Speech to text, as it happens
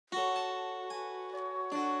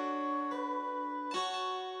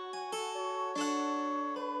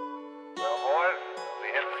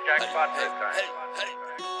Watch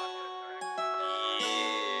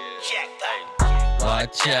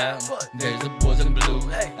out, there's the boys in blue.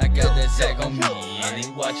 I got that sack on me, and they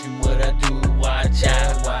watching what I do. Watch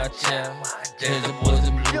out, there's the boys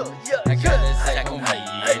in blue. I got that sack on me,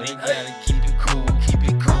 and they gotta keep it cool.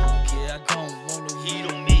 Yeah, I don't want no heat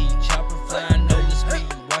on me. Chopper flying, notice me.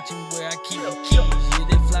 Watching where I keep the keys. Yeah,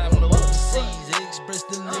 they fly from overseas. Express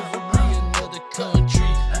delivery, another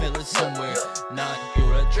country. Mail it somewhere, not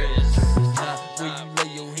your address. Not where you lay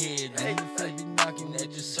your head. And you feel me knocking at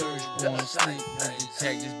your search warrant. Sleep with the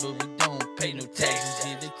taxes, but we don't pay no taxes.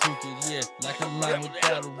 Yeah, they crooked, yeah, like a line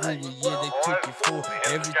without a ruler. Yeah, they took you for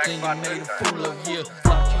everything they made a fool of. Yeah,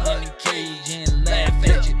 lock you in the cage and laugh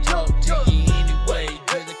at you, talk to you anyway.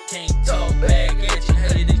 Cause I can't talk back at you.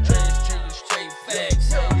 Hey, they try to treat you straight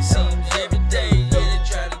facts. It seems every day, yeah, they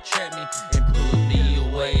try to trap me and pull me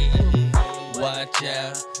away. Watch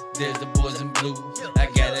out, there's the boys in blue. I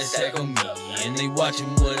got that sack on me, and they watching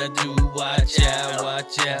what I do. Watch out,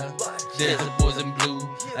 there's the boys in blue.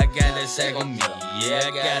 I got that sack on me, yeah,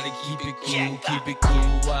 I gotta keep it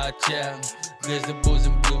cool. Watch out, there's the boys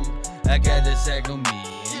in blue. I got that sack on me,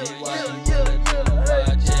 and they watching what I do.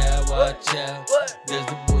 Watch out, there's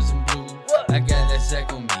the boys in blue. I got that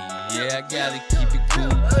sack on me, yeah, I gotta keep it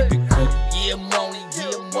cool. Yeah, I'm on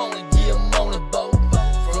it, bo.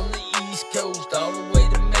 From the East Coast all the way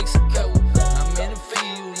to Mexico. I'm in the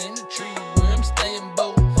field, in the tree, where I'm staying,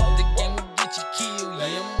 bo. The game will get you killed,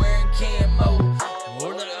 yeah, I'm wearing camo.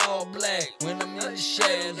 Or the all black, when I'm in the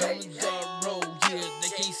shadows on the dark road, yeah, they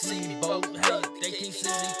can't see me, bo. Hey, they can't see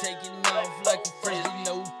me taking off like a friendly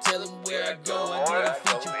note. Tell them where I go, I do a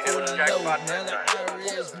feature for the load. Now the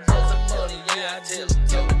IRS wants some money, yeah, I just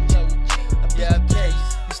don't know. I got a case,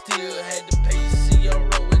 you still had to pay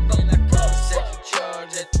CRO, and then I caught a second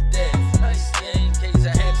charge at the death. In case I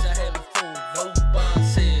had a fool, no bond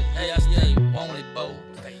said, hey, I ain't want it, bo.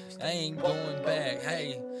 I ain't going back,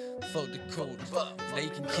 hey, fuck the code. They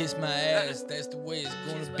can kiss my ass, that's the way it's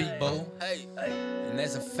gonna be, bo. And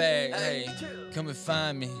that's a fact, hey, come and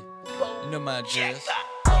find me, you know my address.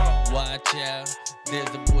 Watch out, there's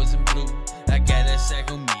the boys in blue. I got that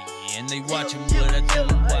sack on me, and they watching what I do.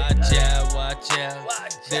 Watch out,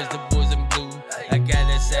 there's the boys in blue. I got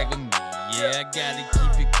that sack on me, yeah, I gotta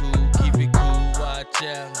keep it cool. Watch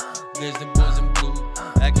out, there's the boys in blue.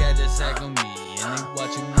 I got that sack on me, and they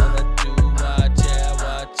watching what I do. Watch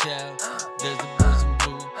out, there's the boys in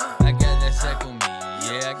blue. I got that sack on me,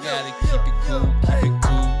 yeah, I gotta keep it cool.